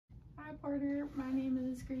Reporter. My name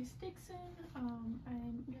is Grace Dixon. I'm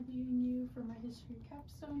interviewing you for my history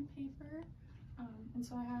capstone paper, and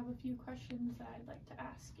so I have a few questions that I'd like to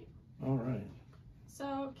ask you. All right.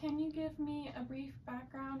 So, can you give me a brief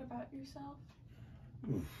background about yourself?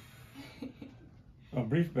 A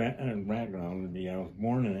brief background would be I was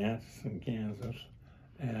born in Atchison, Kansas,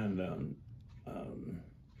 and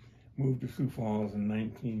moved to Sioux Falls in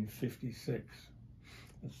 1956.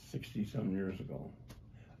 That's 60-some years ago.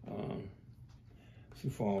 Sioux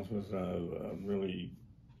Falls was really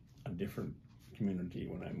a different community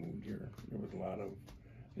when I moved here. There was a lot of,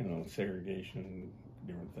 segregation,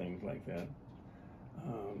 different things like that.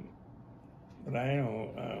 But I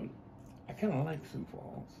kind of like Sioux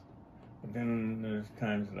Falls. But then there's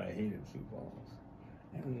times that I hated Sioux Falls.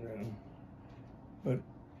 And, but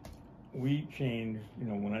we changed,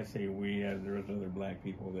 when I say we, there was other black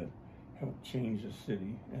people that helped change the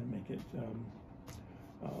city and make it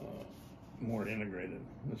more integrated.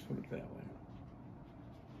 Let's put it that way.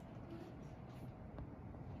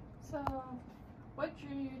 So, what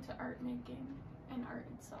drew you to art making and art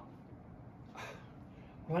itself?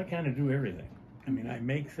 Well, I kind of do everything. I mean, I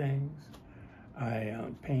make things, I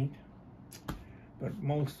paint, but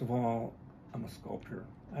most of all, I'm a sculptor.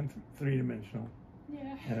 I'm three-dimensional.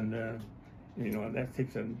 Yeah. And, that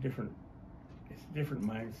takes it's a different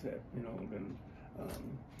mindset, than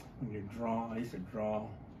when you draw. I used to draw,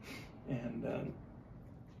 and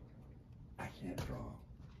I can't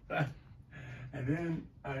draw. And then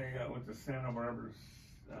I went to Santa Barbara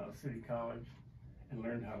City College and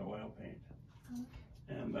learned how to oil paint.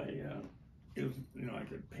 And it was, I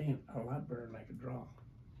could paint a lot better than I could draw.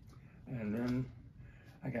 And then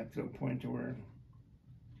I got to a point to where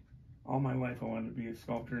all my life I wanted to be a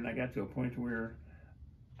sculptor, and I got to a point to where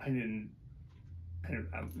I'm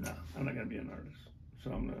not going to be an artist.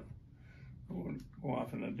 So I'm going to go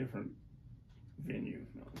off in a different venue.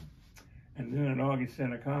 And then at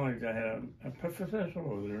Augustana College, I had a professor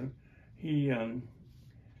over there. He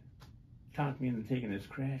talked me into taking this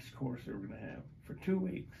crash course they were going to have for 2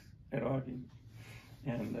 weeks at Augie.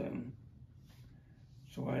 And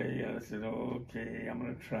so I said, oh, okay, I'm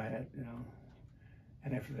going to try it,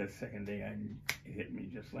 And after that second day, it hit me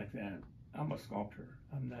just like that. I'm a sculptor.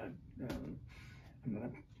 I'm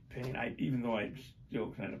not paint. Even though I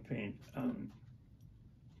still kind of paint, and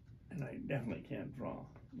I definitely can't draw.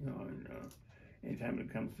 And anytime it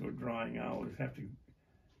comes to a drawing, I always have to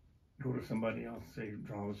go to somebody else and say,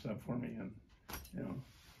 draw this up for me, and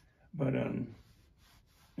But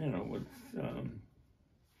with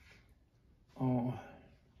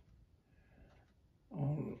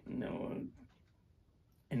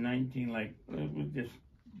we'll just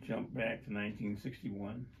jump back to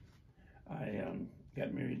 1961. I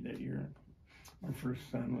got married that year. My first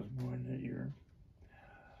son was born that year.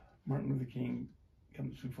 Martin Luther King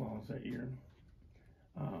came to Sioux Falls that year.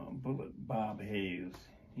 Bob Hayes,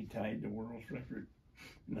 he tied the world's record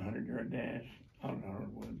in the 100-yard dash out in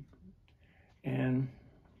Hardwood. And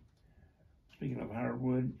speaking of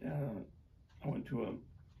Hardwood, I went to a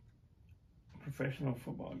professional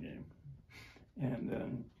football game.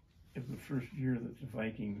 And it was the first year that the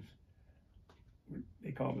Vikings,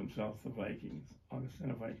 they called themselves the Vikings,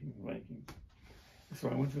 Augustana Vikings. So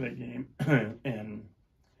I went to that game, and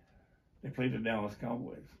they played the Dallas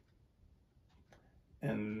Cowboys.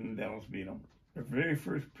 And Dallas beat them. The very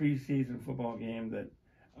first preseason football game that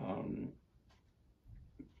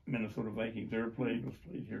Minnesota Vikings ever played was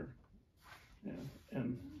played here. Yeah,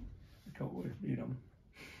 and the Cowboys beat them.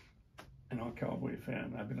 And I'm a Cowboy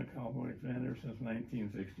fan. I've been a Cowboy fan ever since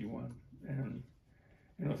 1961. And,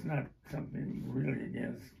 it's not something really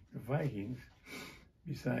against the Vikings.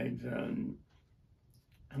 Besides,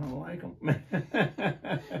 I don't like them.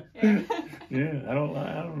 Yeah, I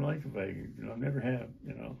don't like the Vikings. I never have.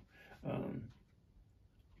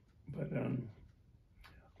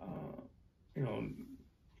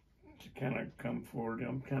 To kind of come forward,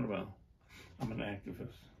 I'm an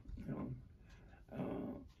activist.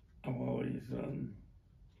 I've always,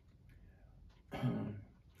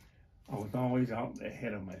 I was always out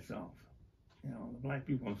ahead of myself. The black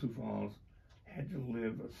people in Sioux Falls had to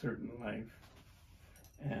live a certain life,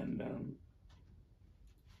 and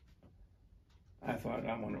I thought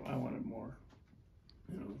I wanted more.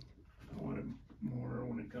 I wanted more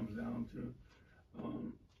when it comes down to,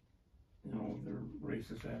 their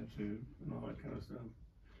racist attitude and all that kind of stuff.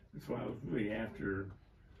 That's why I was really after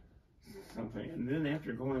something. And then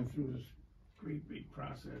after going through this great big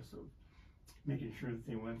process of making sure that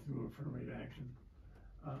they went through affirmative action,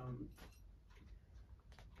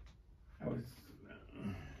 I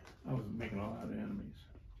was making a lot of enemies.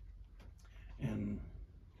 And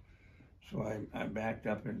So I backed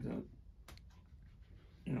up into,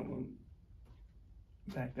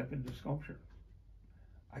 sculpture.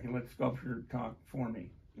 I can let sculpture talk for me,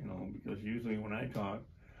 because usually when I talk,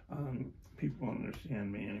 people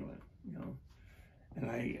understand me anyway, And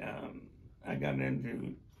I got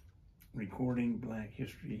into recording Black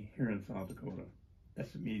history here in South Dakota.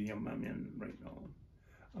 That's the medium I'm in right now.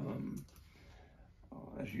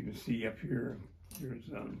 As you can see up here, there's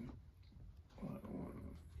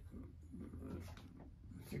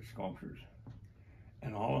 6 sculptures,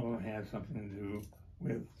 and all of them have something to do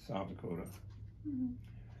with South Dakota. Mm-hmm.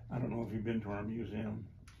 I don't know if you've been to our museum.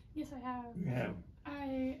 Yes, I have. You have?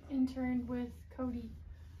 I interned with Cody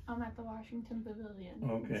at the Washington Pavilion.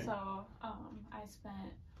 Okay. So I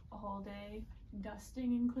spent a whole day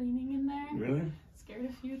dusting and cleaning in there. Really? Scared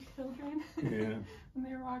a few children Yeah. when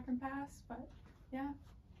they were walking past, but yeah.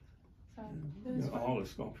 So it was fun. All the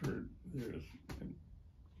sculpture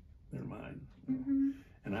they're mine. Mm-hmm.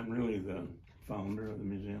 And I'm really the founder of the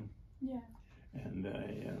museum. Yeah. And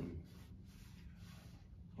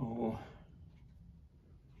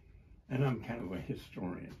and I'm kind of a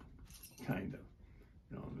historian, kind of.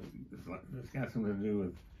 If it's got something to do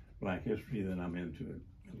with Black history, then I'm into it.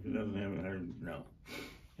 If it doesn't have it, no.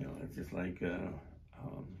 It's just like,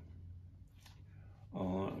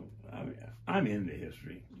 I'm into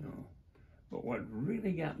history, But what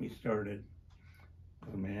really got me started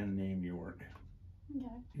was a man named York.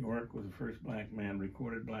 Okay. York was the first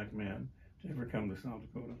recorded black man to ever come to South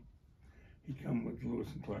Dakota. He come with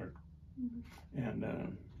Lewis and Clark. Mm-hmm.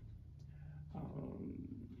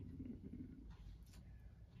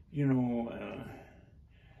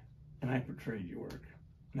 And I portrayed York.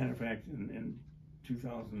 Matter of fact, in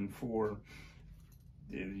 2004,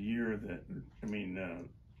 the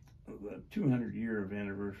 200-year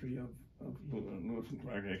anniversary of Lewis and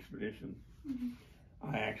Clark expedition, mm-hmm.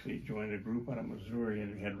 I actually joined a group out of Missouri,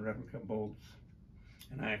 and we had replica boats,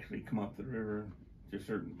 and I actually come up the river to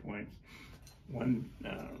certain points. One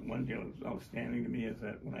deal that was outstanding to me is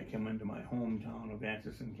that when I came into my hometown of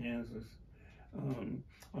Atchison, Kansas,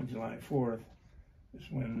 on July 4th, is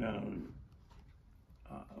when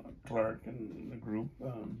Clark and the group,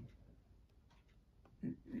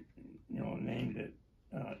 named it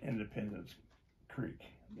Independence Creek,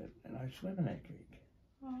 and I swim in that creek.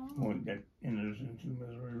 Oh. That enters into the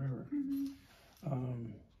Missouri River.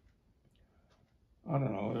 Mm-hmm. I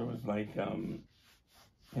don't know. It was like,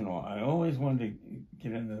 I always wanted to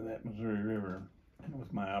get into that Missouri River, and it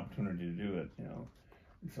was my opportunity to do it.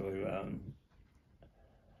 And so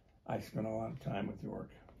I spent a lot of time with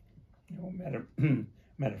York.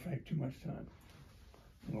 Matter of fact, too much time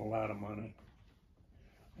and a lot of money.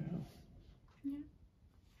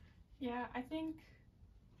 Yeah, I think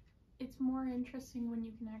it's more interesting when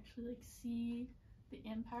you can actually see the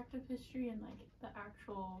impact of history and the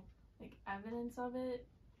actual evidence of it.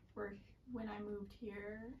 Where when I moved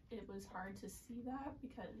here, it was hard to see that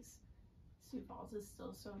because Sioux Falls is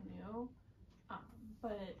still so new.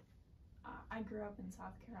 But I grew up in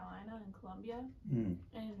South Carolina and Columbia,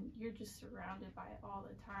 and you're just surrounded by it all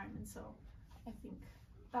the time. And so I think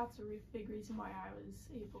that's a big reason why I was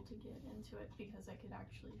able to get into it, because I could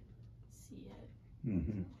actually see it.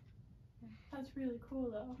 Mm-hmm. That's really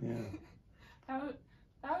cool, though. Yeah.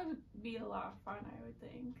 that would be a lot of fun, I would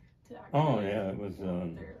think. To actually it was.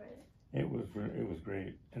 It was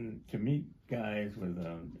great, and to meet guys with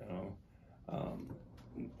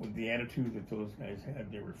the attitude that those guys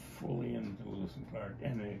had, they were fully into Lewis and Clark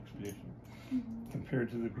and the expedition, mm-hmm. compared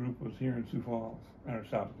to the group was here in Sioux Falls, or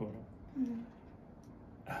South Dakota. Mm-hmm.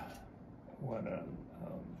 What a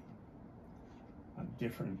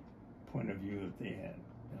different point of view that they had,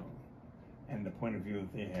 and the point of view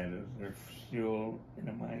that they had is they're still in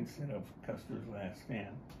a mindset of Custer's last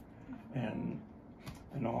stand, mm-hmm.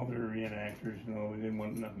 and all their reenactors, they didn't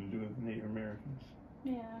want nothing to do with Native Americans.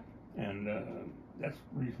 Yeah. And that's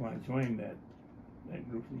the reason why I joined that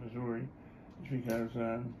group from Missouri, is because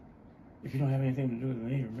if you don't have anything to do with the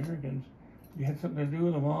Native Americans, you had something to do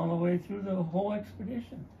with them all the way through the whole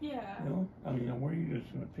expedition. Yeah. Where you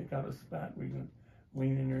just going to pick out a spot where you're going to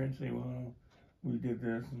lean in there and say, well, we did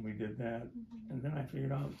this and we did that. Mm-hmm. And then I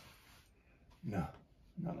figured out, no,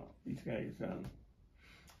 these guys, they're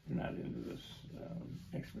not into this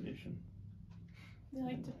expedition. They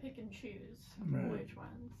like to pick and choose which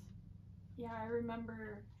ones. Yeah, I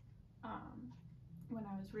remember when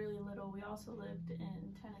I was really little, we also lived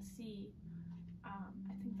in Tennessee.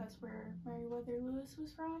 I think that's where Meriwether Lewis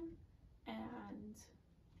was from, and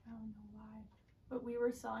I don't know why, but we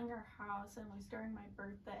were selling our house and it was during my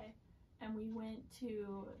birthday, and we went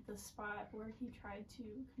to the spot where he tried to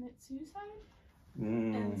commit suicide.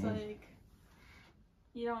 Mm-hmm. And it's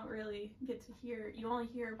you don't really get to hear, you only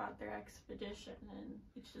hear about their expedition, and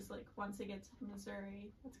it's just like once they get to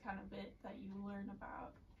Missouri, that's kind of it that you learn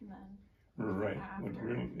about, and then right, after.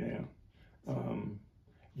 Really, yeah.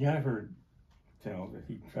 Yeah, I've heard tell that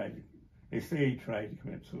they say he tried to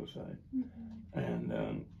commit suicide. Mm-hmm.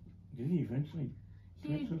 And did he eventually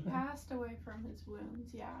commit suicide? He passed away from his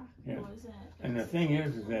wounds, yeah. Yeah. It wasn't. And the thing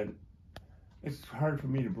is that it's hard for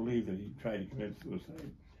me to believe that he tried to commit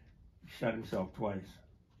suicide. He shot himself twice.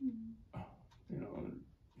 Mm-hmm. You know,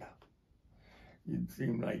 it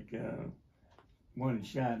seemed like one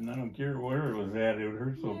shot, and I don't care where it was at, it would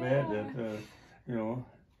hurt so bad that, you know,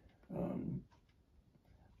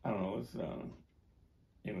 I don't know,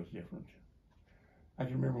 it was different. I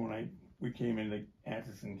can remember when we came into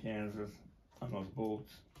Atchison, Kansas on those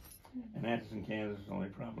boats, and Atchison, Kansas was only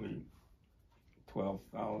probably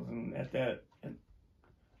 12,000 at that,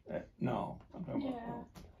 no, I'm talking about now.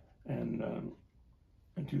 And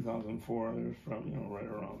in 2004, there was probably, right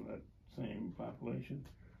around that same population.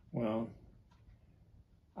 Well,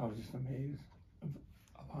 I was just amazed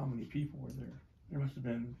of how many people were there. There must have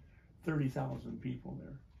been 30,000 people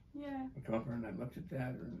there. Yeah. I come up there and I looked at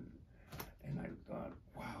that and I thought,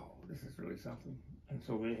 wow, this is really something. And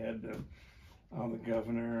so they had the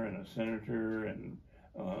governor and a senator and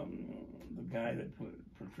the guy that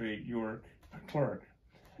portrayed York, Clark,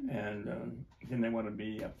 and then they want to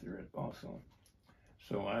be up there also.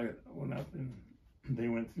 So I went up and they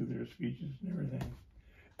went through their speeches and everything.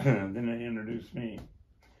 And then they introduced me.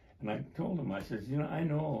 And I told them, I says, I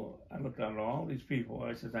looked at all these people.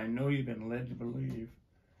 I says, I know you've been led to believe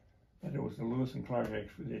that it was the Lewis and Clark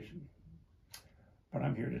expedition. But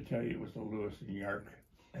I'm here to tell you it was the Lewis and York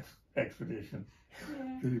expedition.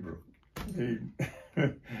 Yeah.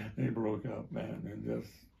 They broke up, man, and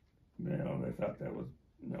just, they thought that was,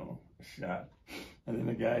 a shot. And then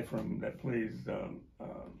the guy that plays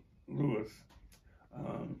Lewis,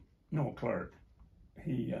 Clark,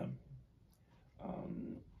 he,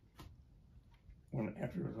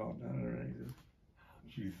 after it was all done, he says, how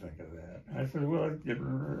did you think of that? I said, well, it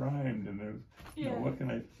rhymed, and there's, what can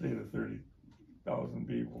I say to 30,000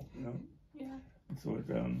 people, Yeah. And so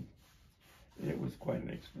it was quite an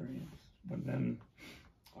experience. But then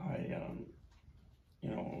I,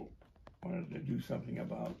 wanted to do something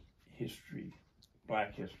about history,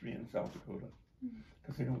 Black history in South Dakota,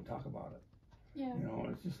 because they don't talk about it. Yeah.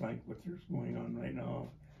 It's just like what there's going on right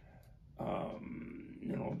now.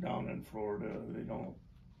 Down in Florida, they don't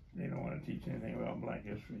want to teach anything about Black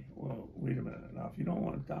history. Well, wait a minute. Now, if you don't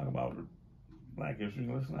want to talk about Black history,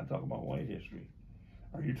 let's not talk about white history.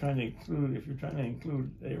 If you're trying to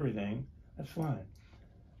include everything, that's fine.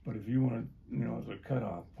 But if you want to, as a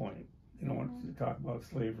cutoff point, you don't want to talk about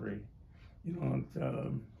slavery. You don't,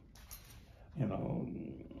 they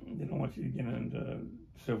don't want you to get into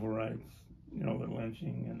civil rights, the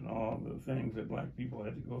lynching and all the things that Black people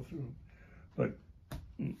had to go through. But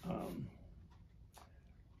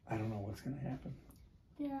I don't know what's going to happen.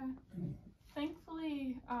 Yeah.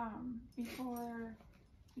 Thankfully,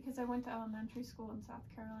 because I went to elementary school in South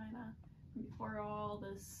Carolina, before all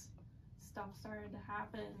this stuff started to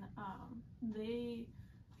happen, they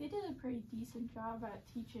did a pretty decent job at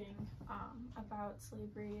teaching about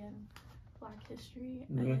slavery and Black history.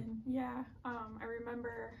 Really? And I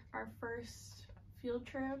remember our first field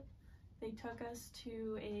trip, they took us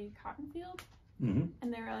to a cotton field,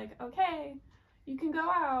 and they were like, okay, you can go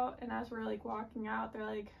out, and as we're like walking out, they're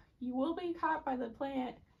like, you will be caught by the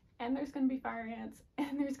plant, and there's going to be fire ants,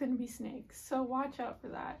 and there's going to be snakes, so watch out for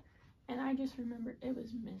that. And I just remember it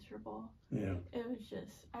was miserable. Yeah. It was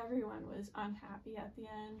just, everyone was unhappy at the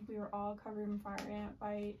end. We were all covered in fire ant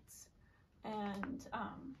bites, and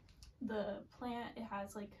the plant, it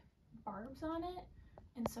has like barbs on it,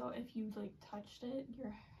 and so if you like touched it,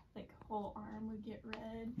 your like whole arm would get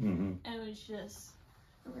red. And it was just,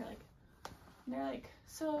 they're like,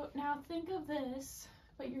 so now think of this,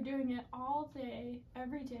 but you're doing it all day,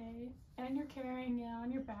 every day, and you're carrying it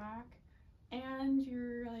on your back, and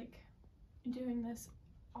you're like doing this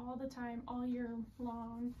all the time, all year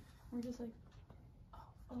long. We're just like,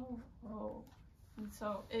 oh. And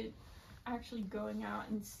so it actually going out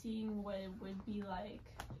and seeing what it would be like,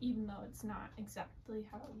 even though it's not exactly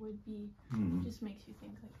how it would be, just makes you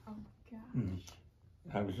think like, oh my gosh.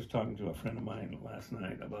 I was just talking to a friend of mine last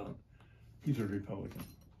night about, he's a Republican,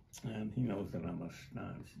 and he knows that I'm a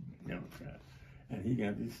staunch Democrat. And he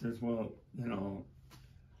says, well, the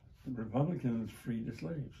Republicans freed the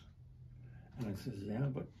slaves. And I says, yeah,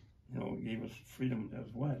 but, gave us freedom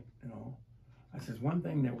as what, I says, one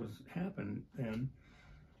thing that happened then,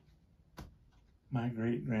 my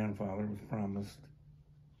great-grandfather was promised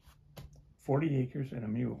 40 acres and a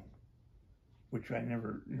mule, which I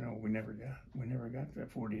never, you know, we never got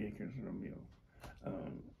that 40 acres and a mule.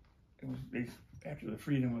 It was after the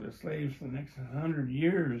freedom of the slaves for the next 100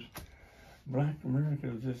 years, Black America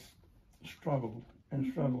just struggled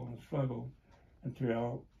and struggled and struggled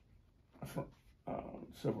until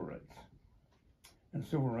civil rights. And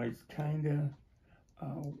civil rights kind of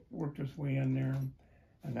worked its way in there,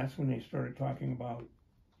 and that's when they started talking about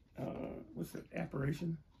what's it,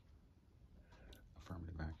 affirmative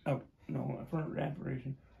action. Oh no, affirmative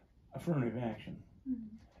action,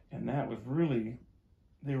 and that was really,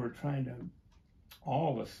 they were trying to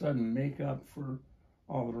all of a sudden make up for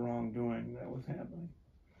all the wrongdoing that was happening.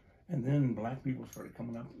 And then Black people started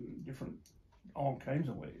coming up in all kinds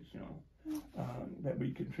of ways, you know, that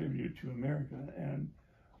we contributed to America, and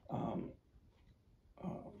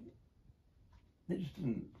they just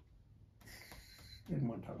didn't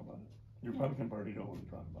want to talk about it. The Republican Party don't want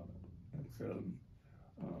to talk about it. It's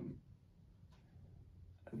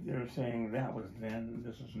they're saying that was then,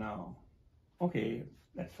 this is now. Okay,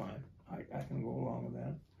 that's fine. I can go along with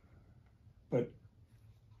that. But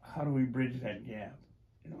how do we bridge that gap?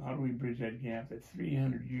 You know, how do we bridge that gap? That's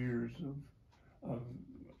 300 years of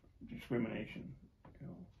discrimination. You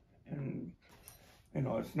know, and you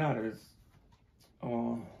know, it's not as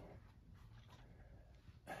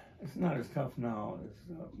tough now as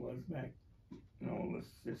it was back. You know,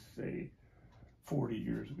 let's just say 40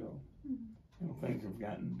 years ago. You know, things have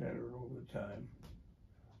gotten better over time.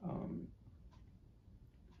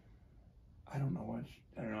 I don't know what.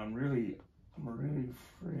 I don't know. I'm really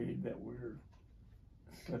afraid that we're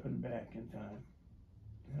slipping back in time.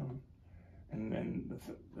 You know, and then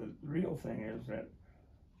the real thing is that,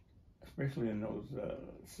 especially in those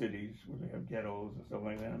cities where they have ghettos and stuff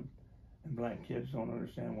like that, and Black kids don't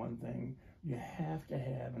understand one thing: you have to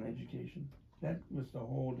have an education. That was the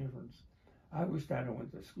whole difference. I wished I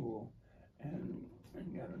went to school and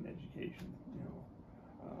got an education. You know,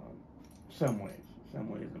 some ways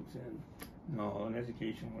I'm saying, no, an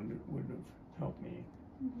education would have helped me.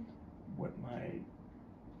 What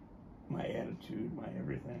my attitude, my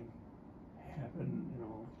everything happened, you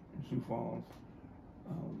know, in Sioux Falls.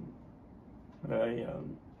 But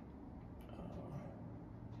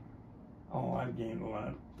I've gained a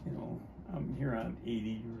lot. You know, I'm 80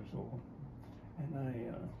 years old, and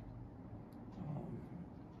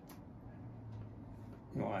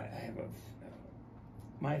you know, I have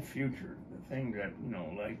my future, the thing that, you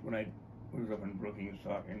know, like when I was up in Brookings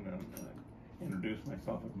talking, introduced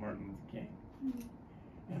myself as Martin Luther King,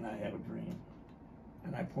 and I have a dream,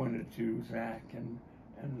 and I pointed to Zach and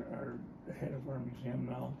the head of our museum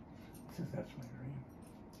now. I says, that's my dream.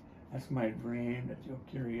 That's my dream, that you'll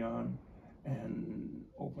carry on and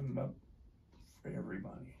open it up for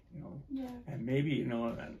everybody, you know. Yeah. And maybe, you know,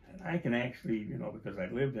 and I can actually, you know, because I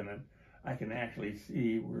lived in it, I can actually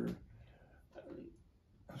see where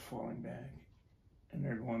it's falling back, and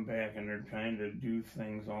they're going back and they're trying to do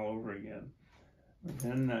things all over again. But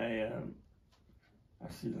then I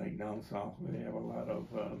see, like down south where they have a lot of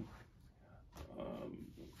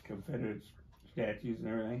Confederate statues and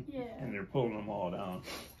everything, and they're pulling them all down.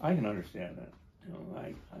 I can understand that, you know.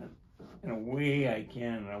 I in a way I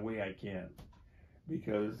can, in a way I can't,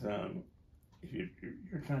 because if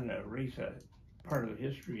you're trying to erase a part of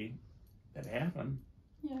history that happened,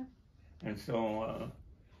 and so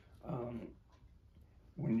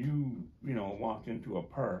when you know, walked into a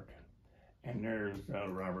park and there's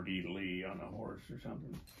Robert E. Lee on a horse or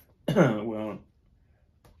something, well,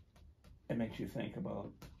 it makes you think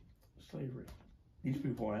about slavery. These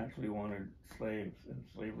people actually wanted slaves and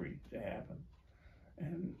slavery to happen,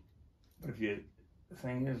 but the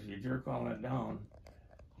thing is, you jerk all that down,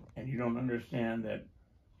 and you don't understand that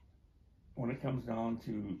when it comes down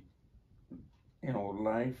to, you know,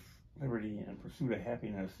 life, liberty, and pursuit of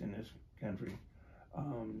happiness in this country,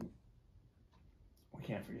 we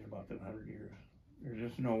can't forget about that 100 years. There's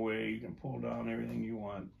just no way you can pull down everything you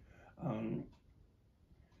want.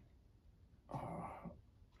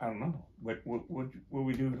 I don't know. What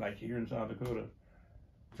we do, like here in South Dakota,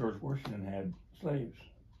 George Washington had slaves,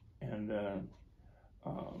 and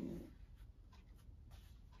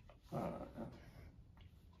what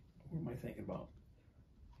am I thinking about?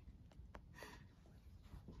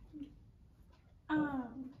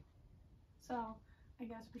 So I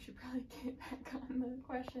guess we should probably get back on the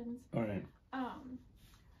questions. All right.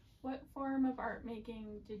 What form of art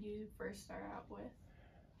making did you first start out with?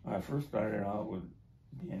 I first started out with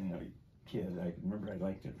being a kid. I remember I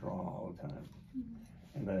liked to draw all the time,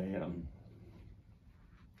 and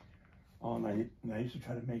I used to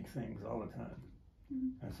try to make things all the time,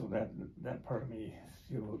 and so that part of me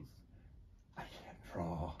still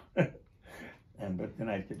then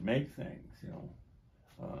I could make things, you know.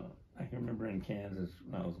 I can remember in Kansas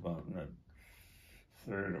when I was about in the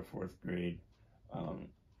 3rd or 4th grade,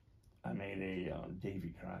 I made a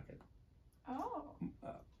Davy Crockett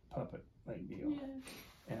puppet like deal.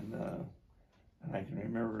 Yeah. And I can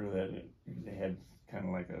remember that they had kind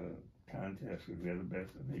of like a contest who had the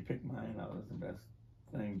best, and they picked mine out as the best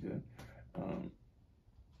thing to,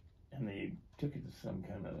 and they took it to some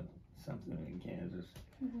kind of something in Kansas.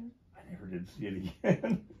 Mm-hmm. I never did see it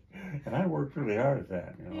again. And I worked really hard at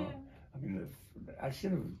that, you know. Yeah. I mean, I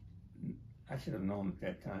should have known at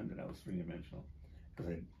that time that I was 3-dimensional,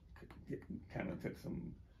 because I kind of took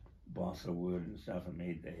some balsa wood and stuff and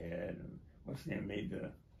made the head, and what's the name, made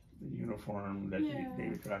the uniform that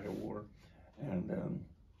David Crockett wore, and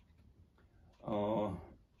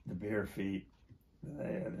the bare feet that I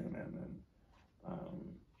had, and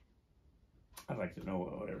I'd like to know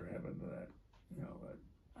whatever happened to that, you know, but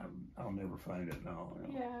I'll never find it now.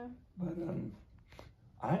 You know? Yeah. But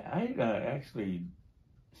I actually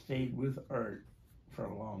stayed with art for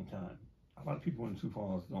a long time. A lot of people in Sioux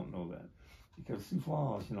Falls don't know that, because Sioux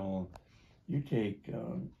Falls, you know, you take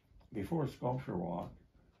before Sculpture Walk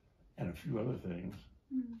and a few other things,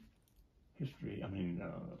 history. I mean,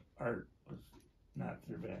 art was not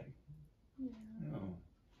their bag. Yeah. You know,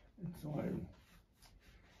 and so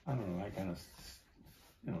I don't know. I kind of,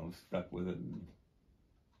 you know, stuck with it, and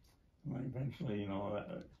eventually, you know,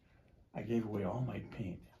 I gave away all my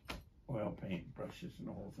paint, oil paint, brushes, and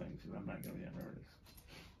the whole thing. So I'm not going to be an artist.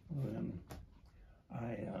 Well, then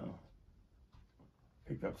I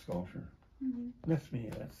picked up sculpture. Mm-hmm. That's me.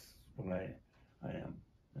 That's what I am.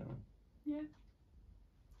 You know. Yeah.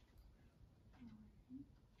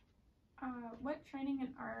 What training in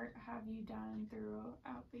art have you done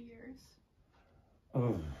throughout the years?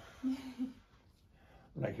 Oh,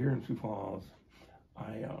 like here in Sioux Falls,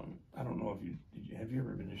 I don't know if have you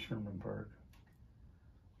ever been to Sherman Park?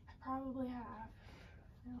 I probably have.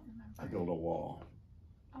 I don't remember. I built a wall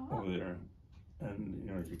over there, and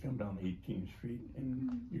you know, as you come down 18th Street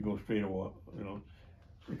and you go straight away, you know,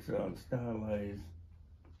 it's a stylized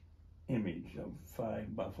image of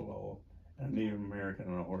 5 buffalo and a Native American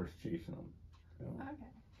on a horse chasing them. You know?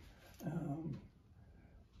 Okay.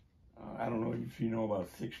 I don't know if you know about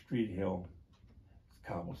 6th Street Hill. It's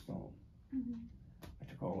cobblestone. Mm-hmm. I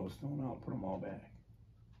took all those stone out, put them all back,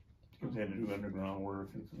 because they had to do underground work,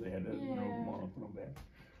 and so they had to remove them all and put them back.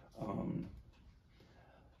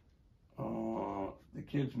 The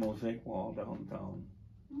kids' mosaic wall downtown.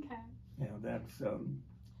 Okay. You know, that's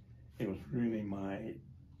it was really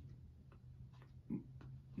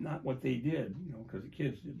not what they did, you know, because the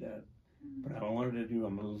kids did that. But I wanted to do a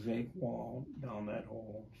mosaic wall down that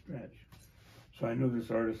whole stretch. So I knew this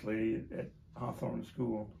artist lady at Hawthorne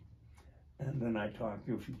School, and then I talked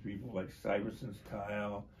to a few people like Syverson's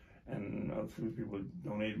Kyle, and a few people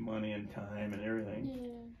donated money and time and everything.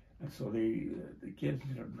 Yeah. And so the kids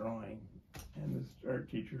did a drawing, and this art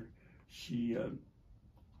teacher, she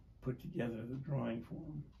put together the drawing for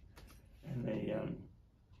them, and they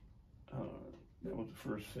that was the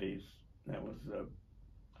first phase. That was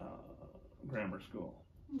grammar school.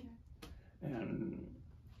 Okay. And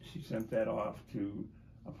she sent that off to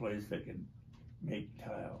a place that could make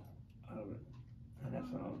tile out of it, and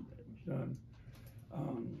that's how it was done.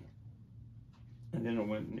 And then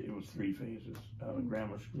it was 3 phases: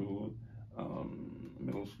 grammar school,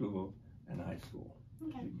 middle school, and high school.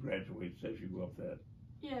 Okay. It graduates as you go up that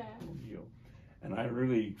little deal. And I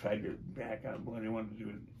really tried to back out what they wanted to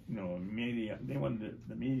do. You know, media. They wanted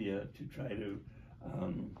the media to try to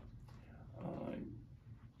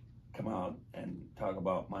come out and talk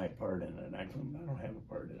about my part in it. And I told them I don't have a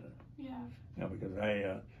part in it. Yeah. You know, because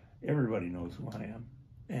everybody knows who I am,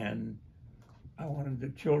 and I wanted the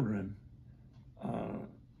children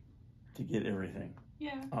to get everything.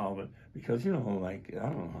 Yeah. All of it, because you know, like I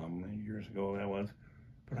don't know how many years ago that was,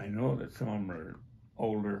 but I know that some of them are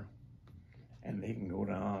older, and they can go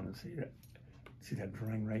down and see that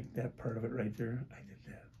drawing right, that part of it right there. I did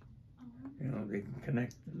that. You know, they can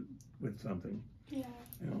connect with something. Yeah.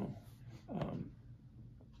 You know.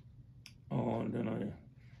 And then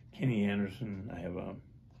Kenny Anderson, I have a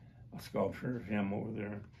sculpture of him over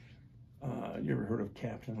there. You ever heard of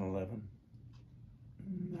Captain 11?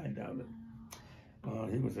 I doubt it.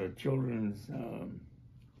 He was a children's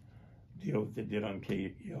deal that they did on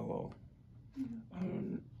KLO.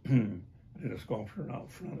 I did a sculpture out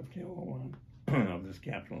front of KLO of this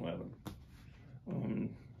Captain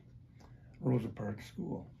 11. Rosa Parks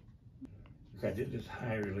School. I did this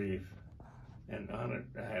high relief, and on it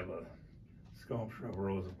I have a sculpture of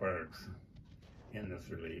Rosa Parks in this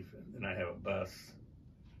relief, and then I have a bus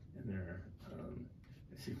in there.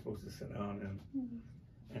 she's supposed to sit down in. Mm-hmm.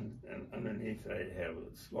 And underneath I have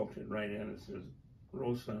it sculpted right in. It says,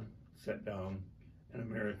 Rosa sat down and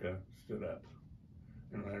America stood up.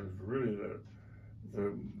 And that was really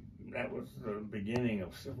that was the beginning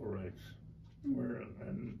of civil rights, where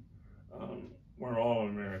all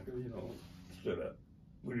America, you know, stood up.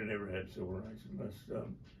 We never had civil rights unless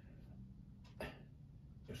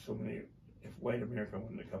if white America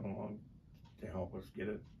wouldn't have come along to help us get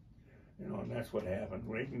it, you know, and that's what happened.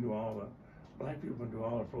 They can do black people can do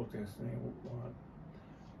all the protesting they want,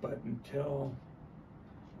 but until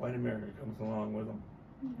white America comes along with them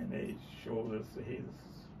and they show us, hey, this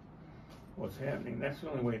is what's happening, that's the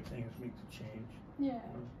only way things make the change. Yeah.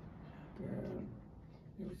 And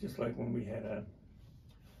it was just like when we had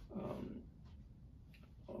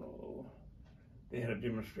they had a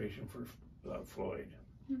demonstration for Floyd.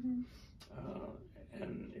 Mm-hmm.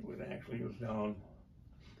 And it was down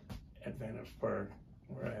at Venice Park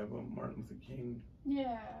where I have a Martin Luther King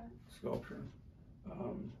sculpture.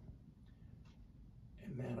 And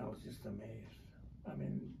man, I was just amazed. I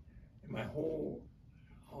mean, in my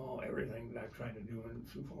everything that I've tried to do in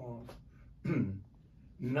Sioux Falls,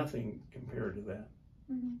 nothing compared to that.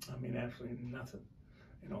 Mm-hmm. I mean, absolutely nothing.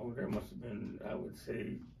 You know, there must have been, I would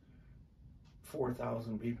say,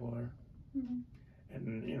 4,000 people there. Mm-hmm.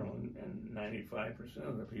 And, you know, and 95%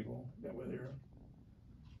 of the people that were there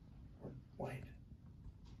were white.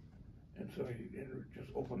 And so it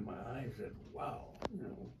just opened my eyes that, wow, you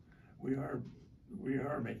know, we are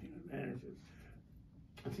making advantages.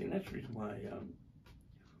 And see, and that's the reason why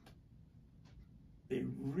they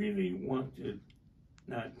really want to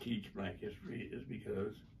not teach black history, is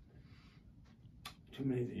because too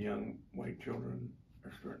many of the young white children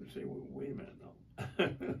are starting to say, well, wait a minute now.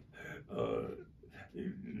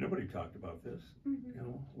 Nobody talked about this. Mm-hmm. You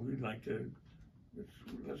know, we'd like to,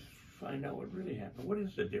 let's find out what really happened. What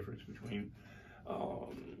is the difference between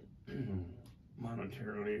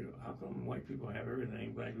monetarily, how come white people have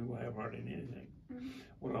everything, black people have hardly anything? Mm-hmm.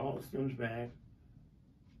 Well, it all stems back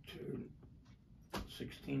to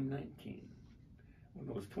 1619, when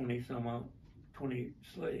those 20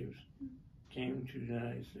 slaves came to the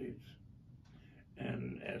United States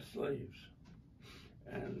and as slaves.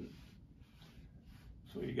 And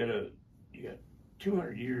so you got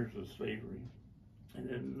 200 years of slavery, and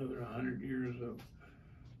then another 100 years of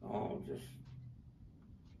all just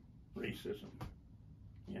racism,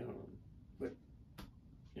 you know. But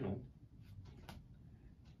you know,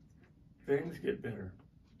 things get better.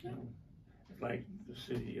 You know, it's like the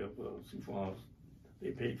city of Sioux Falls.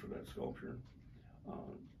 They paid for that sculpture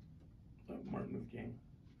of Martin Luther King,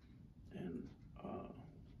 and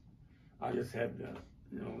I just had the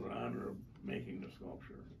honor of making the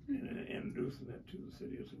sculpture and introducing it to the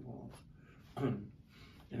city of Sioux Falls.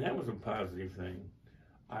 And that was a positive thing.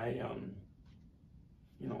 I,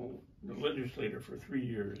 the legislator for 3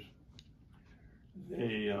 years,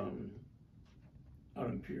 they, out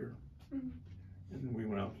in Pierre, and we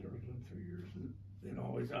went out there for 3 years, and they'd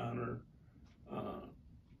always honor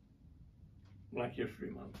Black History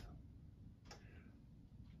Month.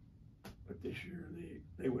 But this year,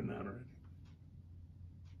 they wouldn't honor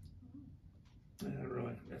it. And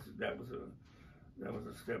really, that was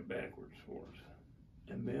a step backwards for us.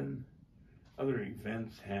 And then other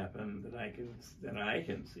events happen that I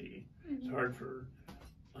can see. It's hard for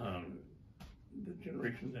the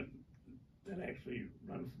generation that actually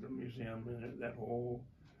runs the museum and that whole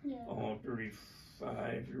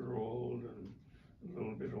 35-year-old and a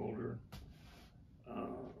little bit older.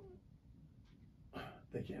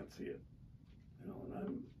 They can't see it,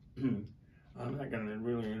 and I'm not going to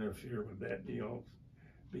really interfere with that deal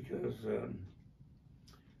because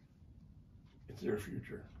it's their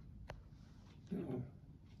future,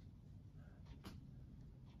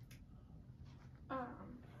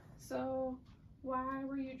 So why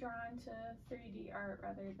were you drawn to 3D art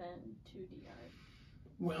rather than 2D art?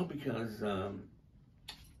 Well, because I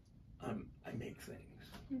make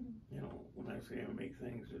things. Mm-hmm. When I say I make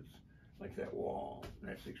things, it's like that wall,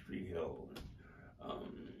 that 6th Street Hill,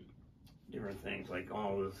 and different things, like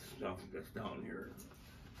all this stuff that's down here.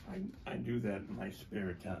 I do that in my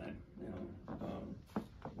spare time,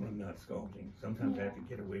 when I'm not sculpting. Sometimes I have to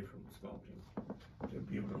get away from sculpting to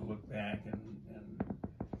be able to look back and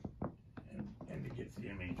to get the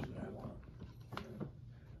image that I want.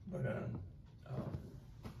 But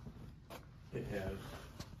it has,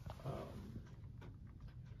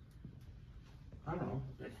 I don't know,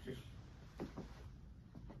 it's just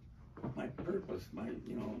my purpose, a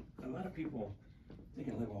lot of people, they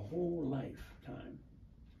can live a whole lifetime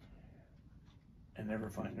and never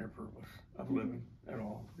find their purpose of living at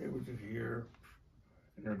all. They were just here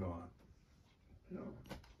and they're gone. You know,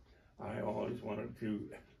 I always wanted to,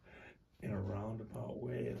 in a roundabout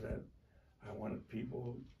way, that I wanted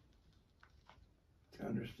people to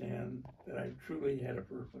understand that I truly had a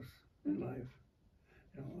purpose in life.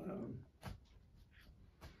 You know,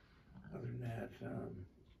 other than that,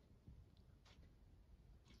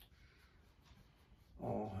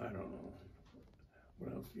 I don't know.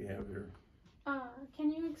 What else do you have here? Can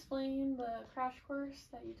you explain the crash course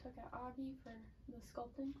that you took at Augie for the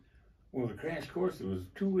sculpting? Well, the crash course, it was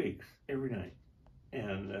 2 weeks every night.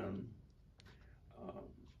 And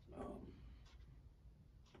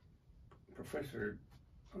Professor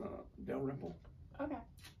Dalrymple. Okay.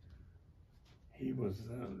 He was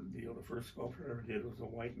the first sculptor I ever did was a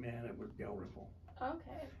white man. It was Dalrymple.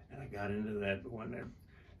 Okay. And I got into that when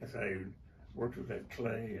as I worked with that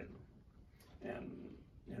clay and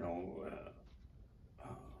you know,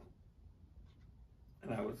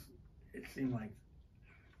 and it seemed like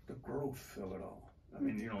the growth of it all. I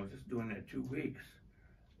mean, you know, just doing that 2 weeks,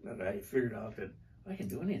 that I figured out that I can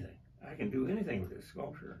do anything. I can do anything with this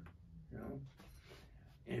sculpture, you know,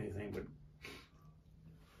 anything but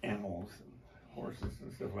animals and horses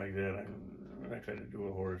and stuff like that. I tried to do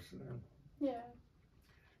a horse, and yeah,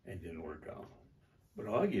 it didn't work out. But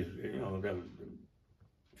Augie's, you know, that was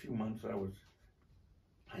a few months I was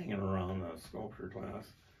hanging around the sculpture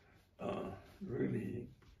class, really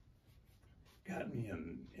got me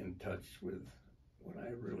in touch with what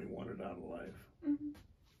I really wanted out of life. Mm-hmm.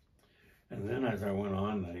 And then as I went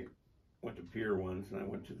on, I went to Pier once, and I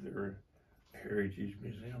went to their Heritage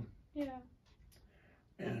Museum. Yeah.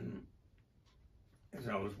 And as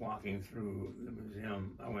I was walking through the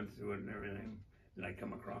museum, I went through it and everything, and I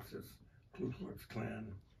come across this Ku Klux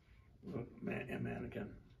Klan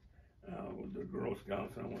mannequin with the Girl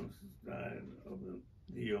Scouts on one side of the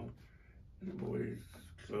deal, and the Boys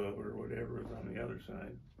Club or whatever is on the other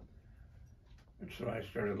side. And so I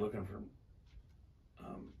started looking for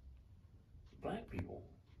black people.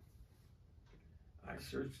 I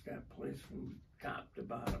searched that place from top to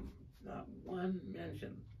bottom, not one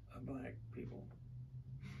mention of black people.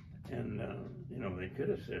 And, you know, they could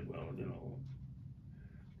have said, well, you know,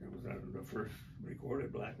 it was the first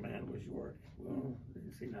recorded black man was York. Well,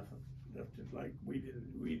 didn't see nothing. That's just like we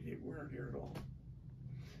weren't here at all.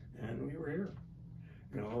 And we were here,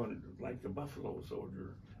 you know, and like the Buffalo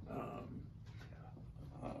Soldier.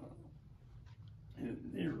 And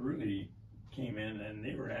they really came in, and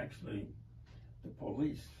they were actually the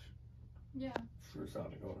police. Yeah. For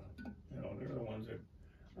South Dakota. You know, they're the ones that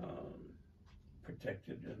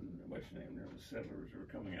protected, and what's the name, the settlers were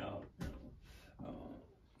coming out. You know,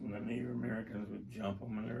 when the Native Americans would jump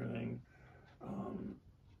them and everything,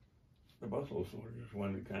 the Buffalo Soldiers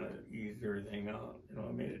wanted to kind of ease everything out. You know,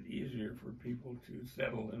 it made it easier for people to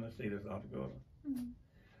settle in the state of South Dakota. Mm-hmm.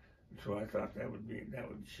 So I thought that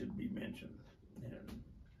should be mentioned.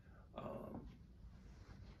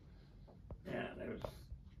 And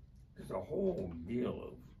there's a whole deal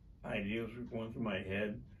of ideas were going through my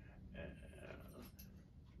head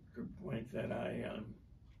to the point that I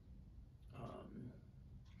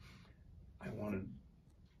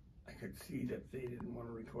could see that they didn't want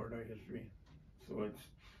to record our history. So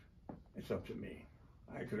it's up to me.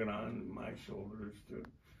 I took it on my shoulders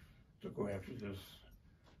to go after this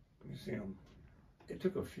museum. It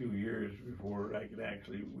took a few years before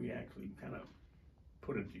we actually kind of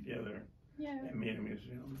put it together. Yeah. And made a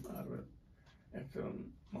museum out of it at the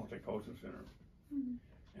Multicultural Center. Mm-hmm.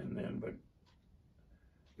 And then, but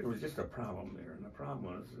there was just a problem there, and the problem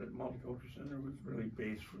was that Multicultural Center was really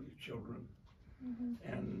based for the children.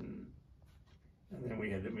 Mm-hmm. And then we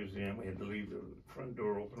had the museum, we had to leave the front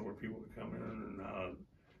door open where people would come in and out,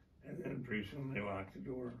 and then pretty soon they locked the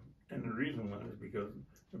door. And the reason was because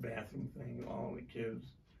the bathroom thing, all the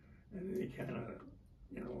kids, and they kind of,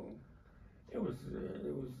 you know, it was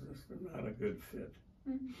just not a good fit.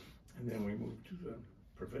 Mm-hmm. And then we moved to the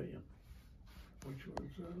Pavilion, which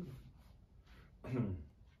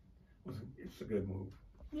it's a good move.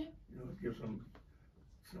 Yeah. You know, it gives them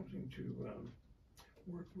something to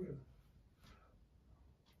work with.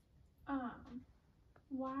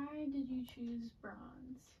 Why did you choose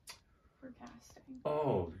bronze for casting?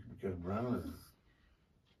 Oh, because bronze,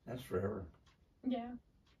 that's forever. Yeah.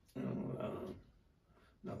 You know,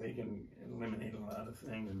 now they can eliminate a lot of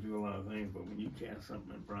things and do a lot of things, but when you cast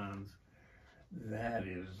something in bronze,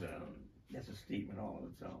 that's a statement all of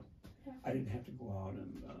itself. Yeah. I didn't have to go out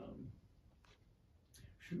and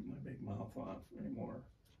shoot my big mouth off anymore.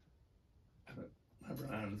 My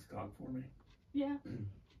bronze talked for me. Yeah.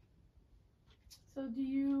 So do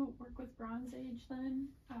you work with Bronze Age then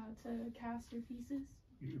to cast your pieces?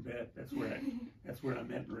 You bet. That's where I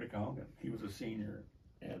met Rick Hogan. He was a senior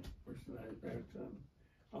at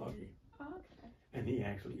Augie. Oh, okay. And he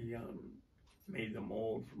actually made the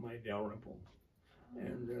mold for my Dalrymple.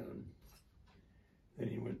 And then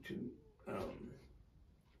he went to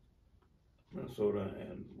Minnesota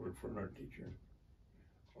and worked for an art teacher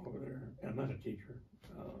over there. And not a teacher.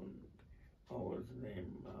 What was his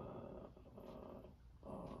name?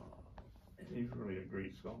 And he's really a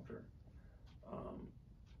great sculptor.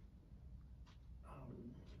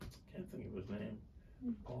 Can't think of his name.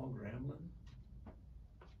 Paul Gramlin,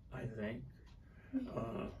 I think.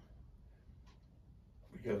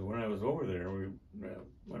 Because when I was over there, we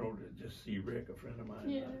went over to just see Rick, a friend of mine.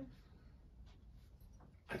 Yeah.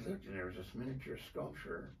 I looked and there was this miniature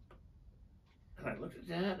sculpture. And I looked at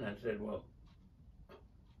that and I said, well,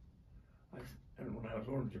 and when I was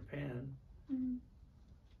over in Japan,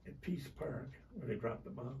 at Peace Park, where they dropped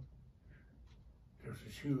the bomb, there was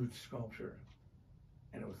this huge sculpture,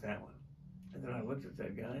 and it was that one. And then I looked at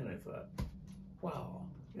that guy and I thought, wow,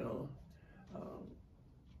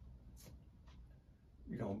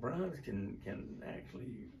 bronze can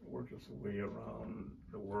actually work its way around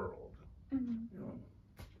the world.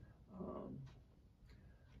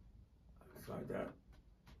 So I thought,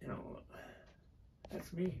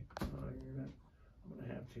 that's me. I'm going to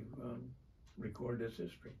have to record this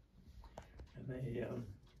history. And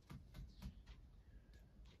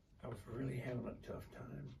I was really having a tough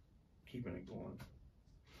time keeping it going.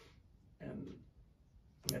 And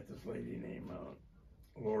I met this lady named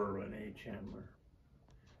Laura Renee Chandler.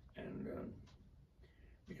 And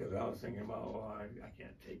because I was thinking about, well, I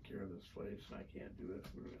can't take care of this place and I can't do this.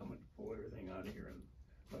 I'm going to pull everything out of here and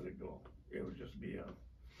let it go. It would just be a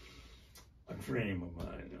dream of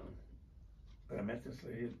mine. But I met this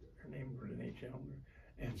lady, her name was Renee Chandler,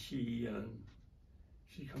 and she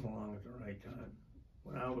come along at the right time.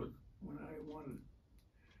 When I wanted,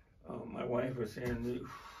 my wife was saying,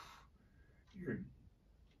 you're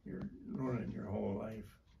ruining your whole life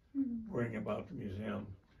worrying about the museum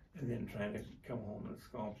and then trying to come home and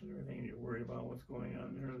sculpt and everything. You're worried about what's going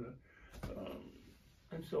on there.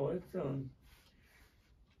 And so it's,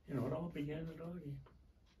 it all began at Augie.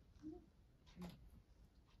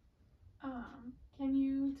 Can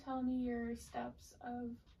you tell me your steps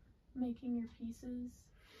of making your pieces?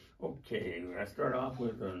 Okay, I start off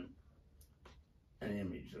with an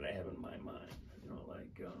image that I have in my mind,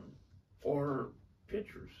 or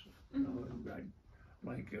pictures,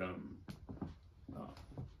 like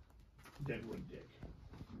Deadwood Dick,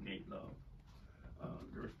 Nate Love.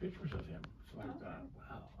 There was pictures of him, so I thought,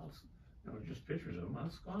 wow, just pictures of him. I'll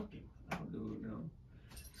sculpt him. I'll do,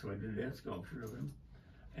 So I did that sculpture of him,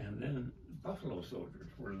 and then Buffalo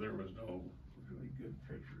Soldiers, where there was no really good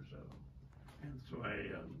pictures of them, and so I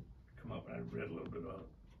I read a little bit about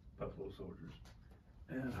Buffalo Soldiers,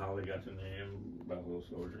 and how they got the name Buffalo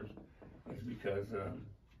Soldiers is because the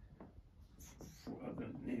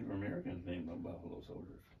Native Americans named them Buffalo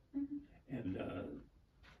Soldiers, and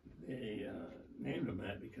they named them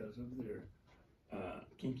that because of their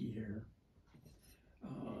kinky hair.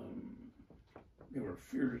 They were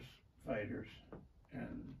fierce fighters,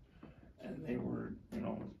 and they were,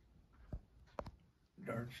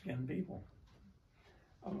 dark-skinned people.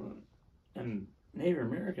 And Native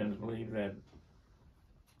Americans believe that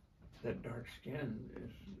dark skin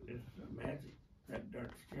is magic. That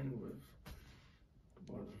dark skin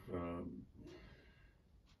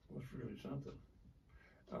was really something.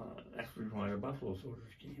 That's the reason why the Buffalo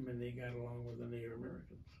Soldiers came and they got along with the Native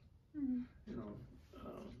Americans.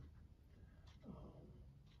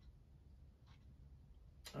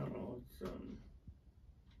 I don't know.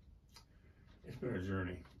 It's been a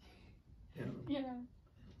journey. Yeah.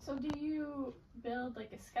 So do you build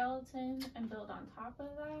like a skeleton and build on top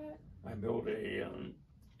of that? I built an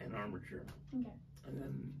armature. Okay. And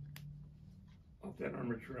then off that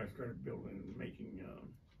armature, I started making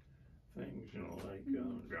things, like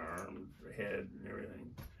the arms, the head, and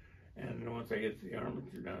everything. And then once I get the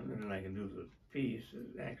armature done, then I can do the piece,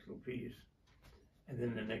 the actual piece. And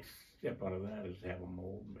then the next step out of that is to have a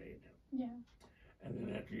mold made. Yeah. And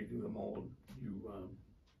then after you do the mold, you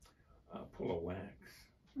pull a wax.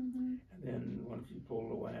 And then once you pull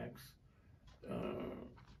the wax,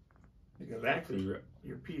 because actually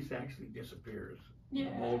your piece actually disappears.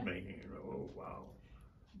 Yeah. The mold making, oh wow,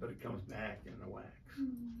 but it comes back in the wax.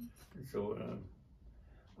 And so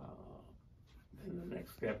then the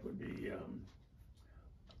next step would be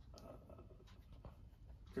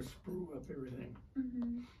to sprue up everything.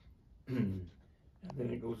 And then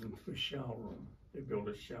it goes into the shell room. They build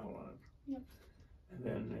a shell on it. Yep. And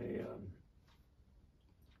then they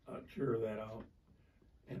cure that out,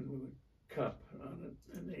 and with a cup on it,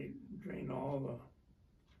 and they drain all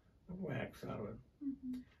the wax out of it,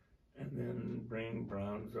 and then bring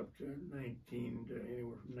bronze up to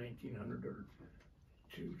anywhere from 1900 or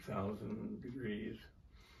 2000 degrees,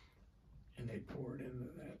 and they pour it into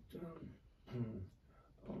that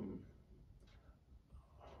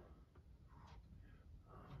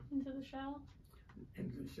into the shell.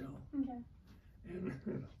 Into the shell. Okay. And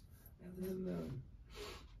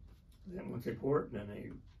then once they pour it, then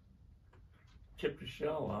they chip the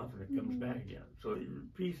shell off, and it comes back again. So your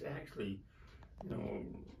piece actually,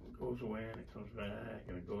 goes away and it comes back,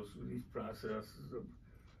 and it goes through these processes of,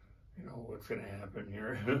 what's going to happen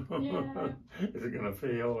here. Yeah. Is it going to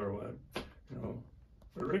fail or what?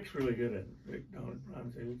 But Rick's really good at it. Rick down at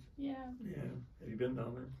Bronze Age. Yeah. Yeah. Have you been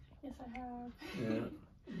down there? Yes, I have. Yeah.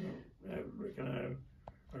 Rick and I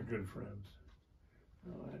are good friends.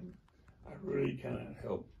 I really kind of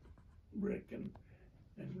helped Rick and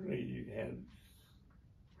really had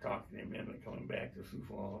talked him into coming back to Sioux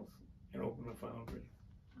Falls and open a foundry.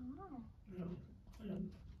 Oh.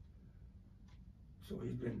 And so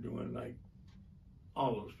he's been doing like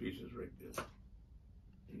all those pieces Rick did.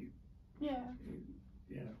 Yeah.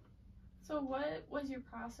 Yeah. So what was your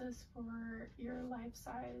process for your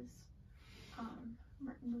life-size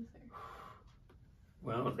Martin Luther?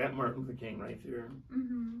 Well, that Martin Luther King right there,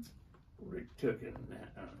 Rick took it and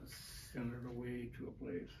sent it away to a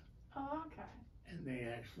place. Oh, okay. And they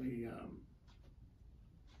actually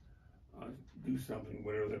do something,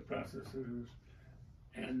 whatever that process is,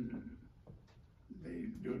 and they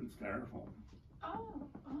do it in styrofoam. Oh.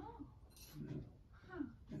 Yeah. Huh.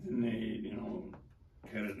 And then they,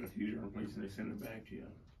 cut it in a few different places and they send it back to you.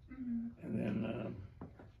 And then,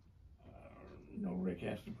 Rick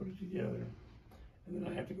has to put it together. And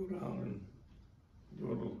then I have to go down and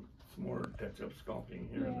do some more touch-up sculpting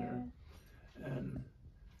here and there. And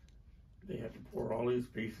they have to pour all these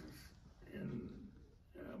pieces in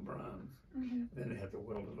bronze. Then they have to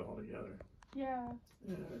weld it all together. Yeah.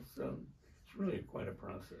 Yeah, it's really quite a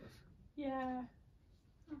process. Yeah.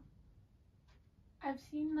 I've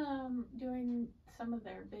seen them doing some of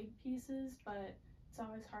their big pieces, but it's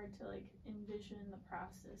always hard to envision the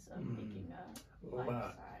process of making a life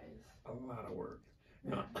size. A lot of work.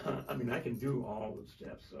 Yeah. I mean, I can do all the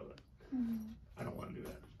steps of it. I don't want to do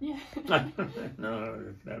that. Yeah.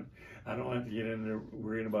 No, I don't have to get in there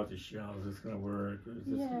worrying about the shells. It's going to work. It's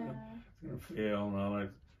going to fail and all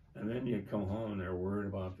that. And then you come home and they're worried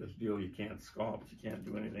about this deal. You can't sculpt. You can't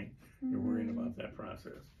do anything. You're worrying about that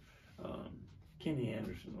process. Kenny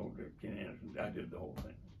Anderson, I did the whole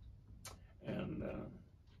thing. And,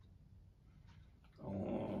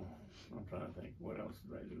 I'm trying to think, what else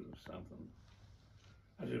did I do? Something.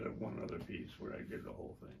 I did one other piece where I did the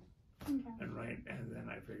whole thing. Okay. And then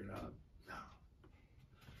I figured out, no,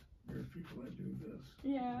 there's people that do this.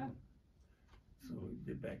 Yeah. So we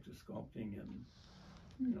get back to sculpting and,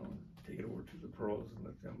 take it over to the pros and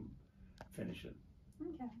let them finish it.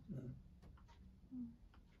 Okay. Yeah.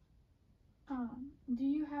 Do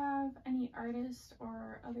you have any artists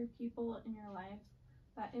or other people in your life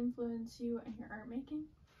that influence you in your art making?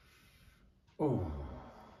 Oh.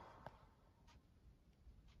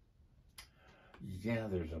 Yeah,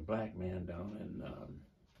 there's a black man down in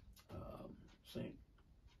St.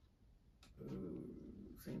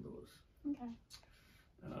 Louis. Okay.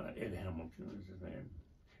 Ed Hamilton is his name.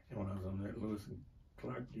 And when I was on that Lewis and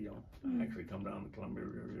Clark deal, I actually come down the Columbia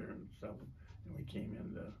River and stuff, and we came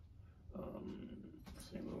into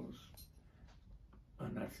St. Louis.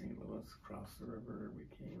 Not St. Louis, across the river. We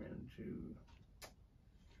came into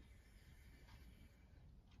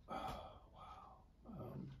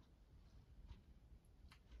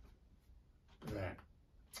that.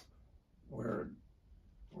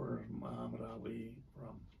 Where's Muhammad Ali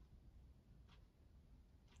from?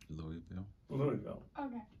 Louisville.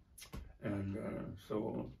 Okay. And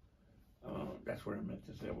so that's where I met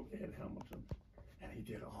this Ed Hamilton, and he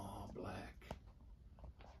did all black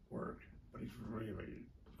work, but he's really,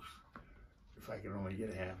 if I could only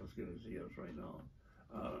get half as good as he is right now,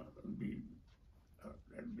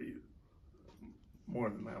 that'd be more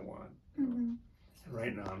than I want. And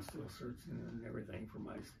right now I'm still searching and everything for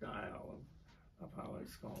my style of how I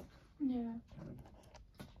sculpt. Yeah.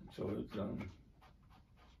 So it's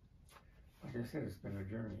like I said, it's been a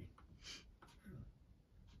journey.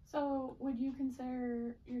 So would you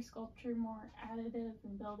consider your sculpture more additive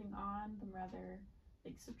and building on than rather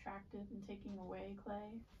subtractive and taking away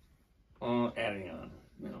clay? Adding on.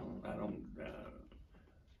 I don't.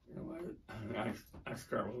 I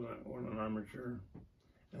start with an armature,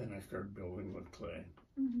 and then I start building with clay,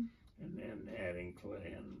 and then adding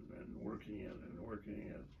clay and working it and working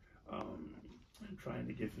it, and trying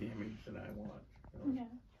to get the image that I want. You know?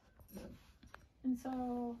 Yeah. And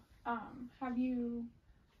so, have you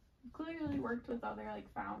clearly worked with other like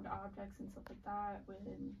found objects and stuff like that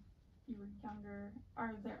when you were younger?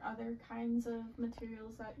 Are there other kinds of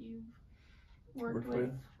materials that you've worked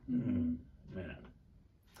with? Mm-hmm. Man,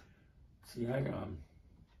 see,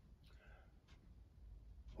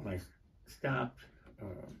 when I stopped,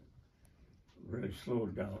 really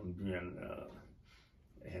slowed down being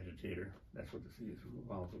agitator. That's what the CSU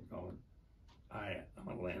also call it. I'm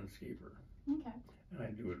a landscaper. Okay. And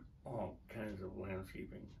I do all kinds of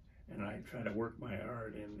landscaping, and I try to work my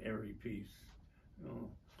art in every piece, you know.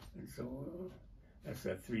 And so that's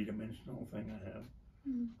that three-dimensional thing I have.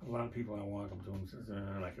 Mm-hmm. A lot of people I walk up to and says,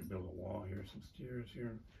 I could build a wall here, some stairs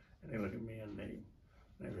here, and they look at me and they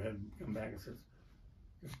never had come back and says,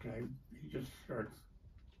 this guy, he just starts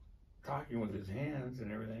talking with his hands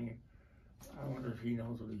and everything. I wonder if he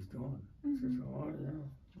knows what he's doing. Mm-hmm. I says, oh yeah,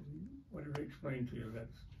 whatever I explain to you,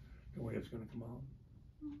 that's the way it's going to come out.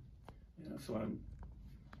 Mm-hmm. So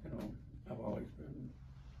I've always been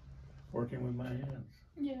working with my hands.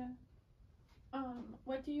 Yeah.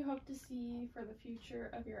 What do you hope to see for the future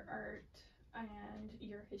of your art and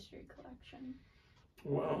your history collection?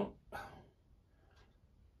 Well,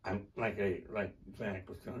 I'm like Zach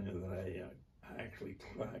was telling you that I actually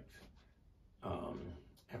collect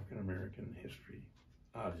African American history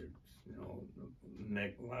objects, you know,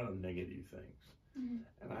 a lot of negative things. Mm-hmm.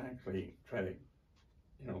 And I actually try to,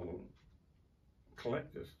 you know,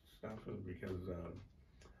 collect this stuff because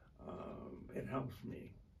it helps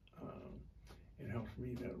me. It helps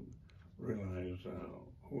me to realize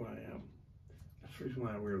who I am. That's the reason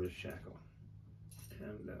why I wear this shackle.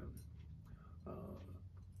 And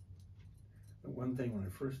the one thing when I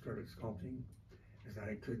first started sculpting is that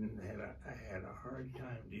I had a hard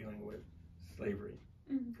time dealing with slavery,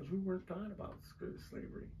 because we weren't taught about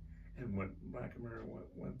slavery and what Black America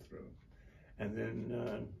went through. And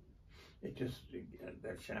then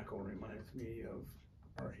that shackle reminds me of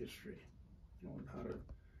our history, you know, and how to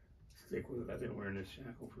stick with it. I've been wearing this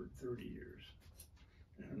shackle for 30 years.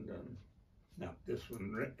 And now this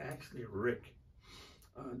one, actually Rick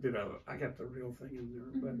I got the real thing in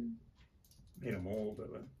there, but made a mold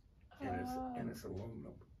of it, and it's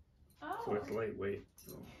aluminum, so it's lightweight.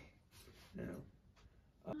 So, yeah.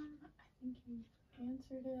 I think you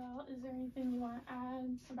answered it all. Is there anything you want to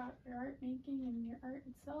add about your art making and your art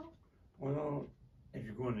itself? Well, if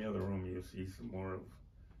you go in the other room, you'll see some more of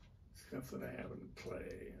stuff that I have in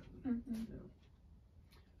clay, and you know,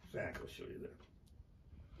 Zach will show you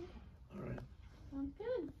that. Okay. All right. Sounds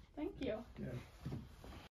good. Thank you. Yeah.